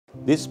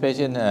This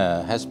patient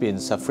has been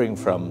suffering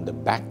from the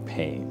back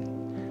pain,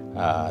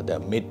 the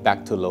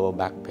mid-back to lower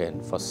back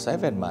pain for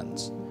 7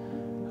 months,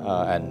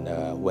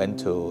 and went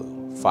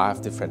to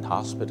 5 different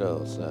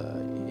hospitals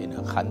in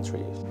her country.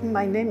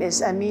 My name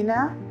is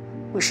Amina.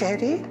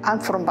 I'm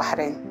from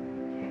Bahrain.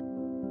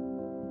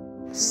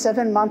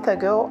 7 months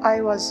ago,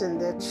 I was in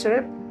the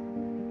trip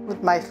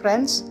with my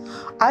friends.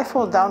 I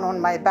fall down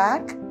on my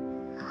back.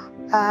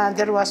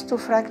 There was 2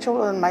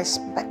 fractures on my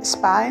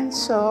spine,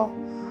 so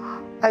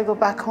I go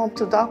back home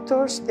to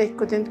doctors. They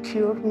couldn't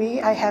cure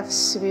me. I have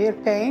severe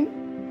pain.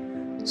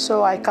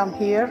 So I come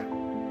here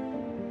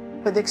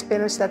with the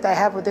experience that I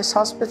have with this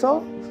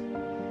hospital.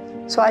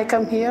 So I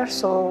come here,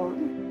 so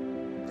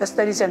that's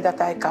the reason that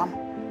I come,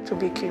 to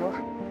be cured.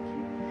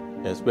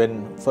 Yes,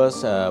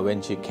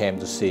 when she came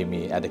to see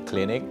me at the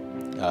clinic,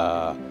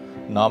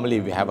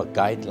 normally we have a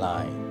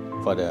guideline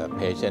for the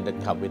patient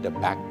that come with the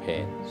back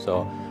pain.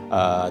 So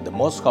the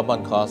most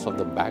common cause of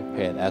the back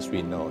pain, as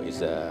we know, is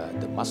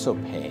the muscle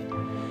pain.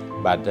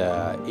 But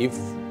if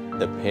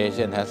the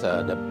patient has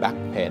the back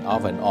pain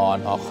off and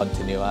on or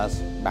continuous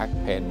back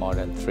pain more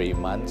than 3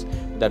 months,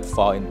 that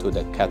fall into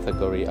the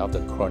category of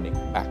the chronic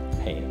back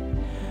pain.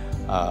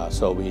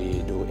 So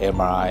we do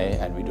MRI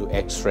and we do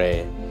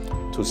X-ray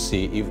to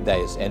see if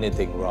there is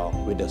anything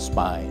wrong with the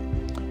spine.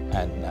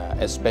 And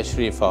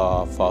especially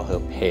for her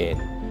pain,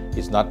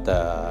 it's not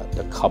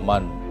the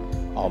common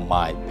or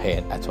mild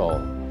pain at all.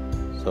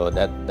 So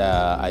that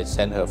I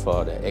sent her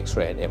for the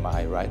X-ray and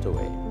MRI right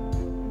away.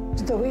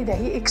 The way that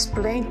he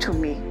explained to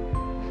me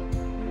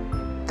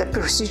the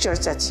procedures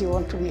that he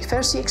wanted to me.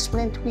 First, he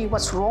explained to me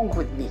what's wrong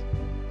with me.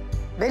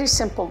 Very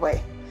simple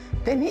way.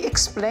 Then he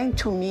explained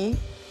to me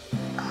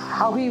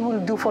how he will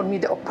do for me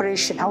the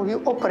operation, how he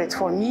will operate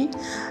for me.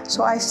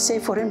 So I say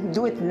for him,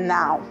 do it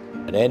now.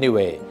 But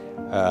anyway,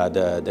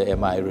 the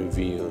MRI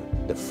revealed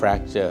the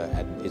fracture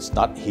and it's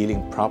not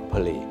healing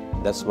properly.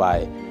 That's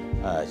why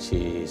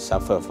she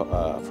suffered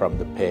from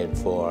the pain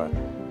for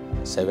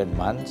 7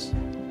 months.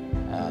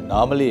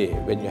 Normally,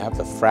 when you have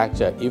the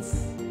fracture, if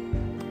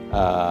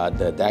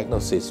the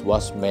diagnosis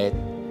was made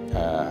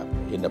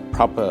in a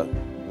proper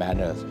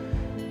manner,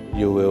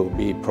 you will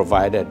be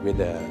provided with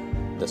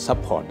the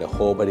support, the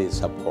whole body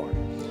support,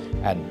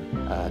 and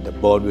the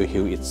bone will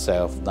heal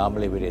itself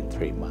normally within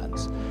 3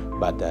 months.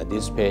 But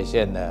this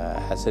patient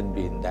hasn't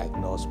been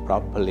diagnosed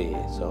properly,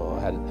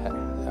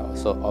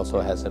 so also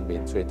hasn't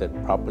been treated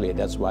properly.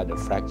 That's why the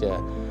fracture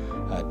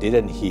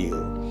didn't heal.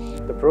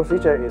 The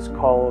procedure is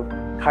called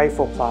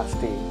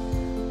Kyphoplasty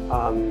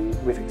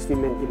with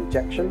cement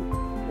injection.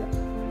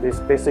 This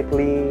is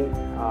basically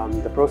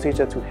the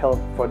procedure to help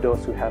for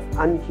those who have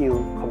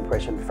unhealed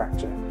compression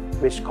fracture,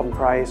 which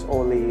comprise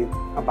only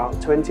about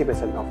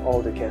 20% of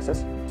all the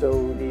cases.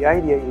 So the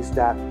idea is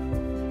that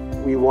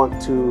we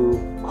want to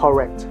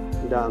correct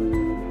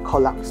the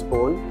collapsed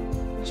bone.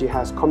 She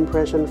has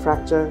compression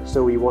fracture,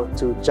 so we want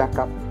to jack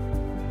up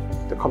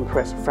the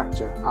compressed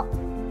fracture up.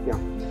 Yeah.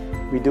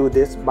 We do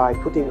this by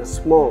putting a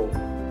small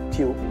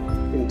tube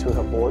into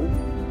her bone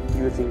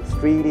using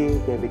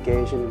 3D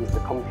navigation with the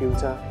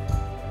computer.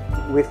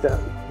 With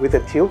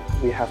the tube,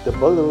 we have the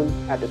balloon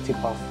at the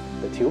tip of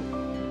the tube,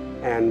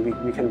 and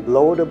we can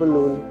blow the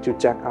balloon to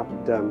jack up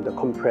the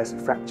compressed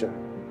fracture.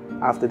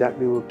 After that,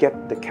 we will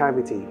get the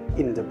cavity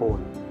in the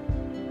bone.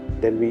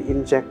 Then we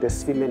inject the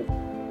cement,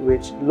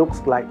 which looks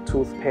like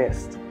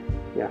toothpaste.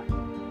 Yeah.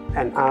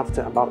 And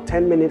after about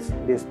 10 minutes,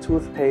 this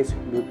toothpaste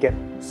will get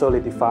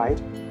solidified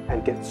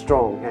and get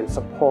strong and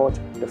support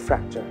the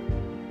fracture.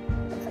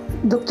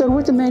 Dr.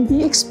 Withawin,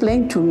 he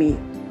explained to me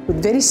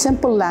with very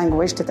simple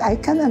language that I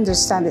can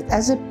understand it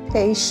as a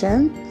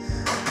patient,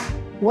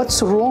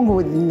 what's wrong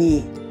with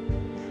me.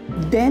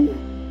 Then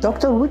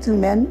Dr.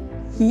 Withawin,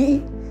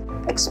 he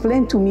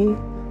explained to me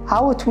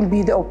how it will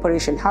be the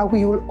operation, how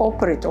he will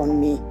operate on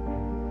me.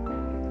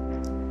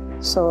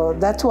 So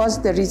that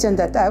was the reason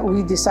that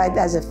we decided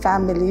as a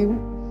family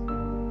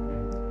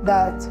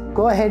that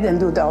go ahead and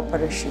do the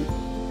operation.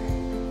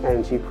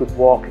 And she could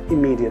walk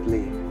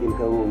immediately in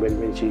her room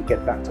when she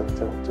get back to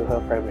her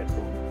private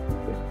room.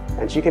 Yeah.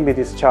 And she can be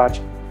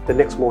discharged the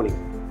next morning.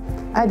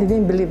 I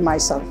didn't believe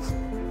myself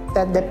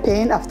that the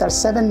pain after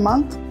 7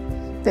 months,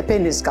 the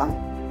pain is gone.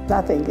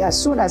 Nothing. As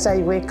soon as I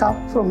wake up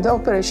from the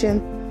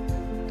operation,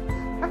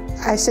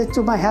 I said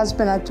to my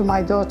husband and to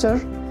my daughter,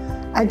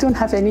 I don't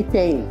have any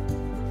pain.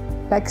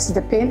 Like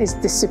the pain is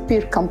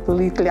disappeared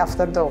completely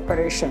after the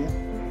operation.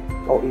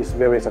 Oh, it's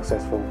very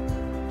successful.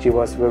 She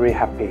was very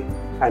happy,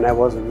 and I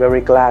was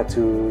very glad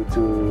to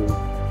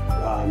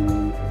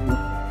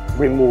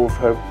remove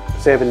her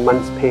 7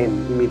 months pain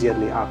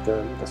immediately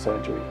after the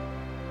surgery.